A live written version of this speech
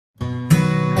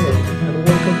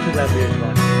LabVIEW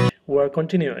advantage. We are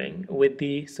continuing with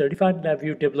the Certified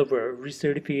LabVIEW Developer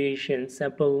Recertification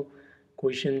Sample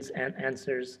Questions and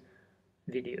Answers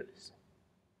videos.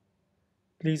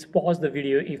 Please pause the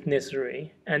video if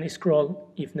necessary and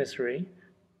scroll if necessary,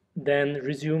 then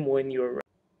resume when you're ready.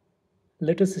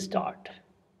 Let us start.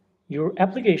 Your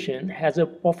application has a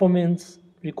performance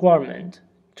requirement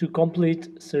to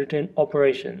complete certain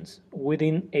operations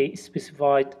within a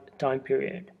specified time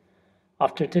period.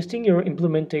 After testing your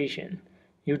implementation,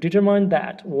 you determine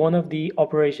that one of the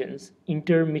operations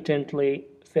intermittently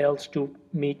fails to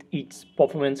meet its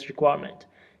performance requirement.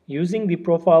 Using the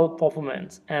Profile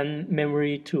Performance and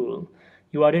Memory tool,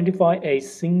 you identify a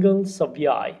single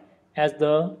sub-VI as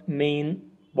the main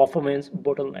performance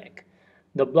bottleneck.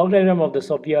 The block diagram of the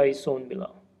sub-VI is shown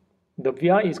below. The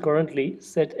VI is currently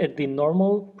set at the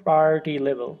normal priority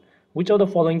level. Which of the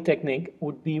following technique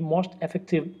would be most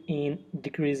effective in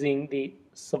decreasing the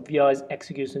sub-VI's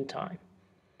execution time?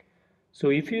 So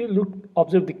if you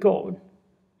observe the code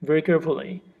very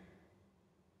carefully,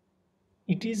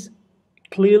 it is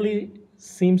clearly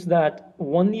seems that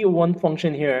only one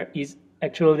function here is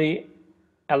actually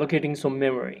allocating some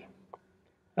memory.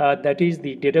 That is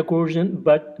the data cohesion,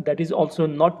 but that is also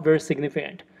not very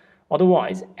significant.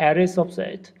 Otherwise, array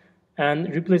subset and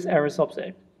replace array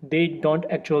subset, they don't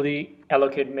actually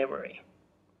allocate memory.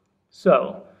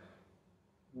 So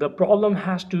the problem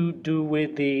has to do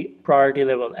with the priority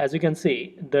level. As you can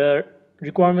see, the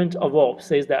requirement above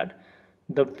says that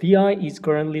the VI is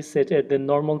currently set at the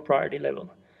normal priority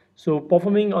level. So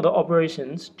performing other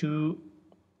operations to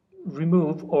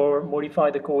remove or modify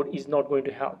the code is not going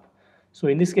to help. So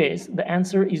in this case, the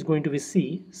answer is going to be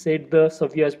C, set the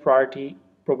sub-VI's priority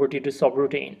property to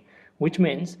subroutine, which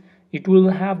means it will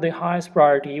have the highest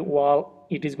priority while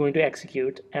it is going to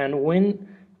execute, and when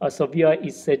a sub-VI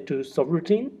is set to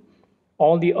subroutine,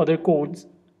 all the other codes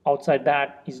outside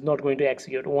that is not going to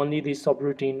execute, only the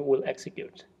subroutine will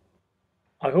execute.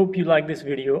 I hope you like this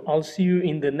video. I'll see you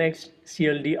in the next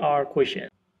CLDR question.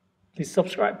 Please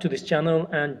subscribe to this channel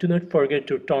and do not forget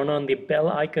to turn on the bell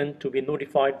icon to be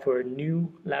notified for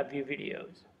new LabVIEW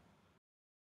videos.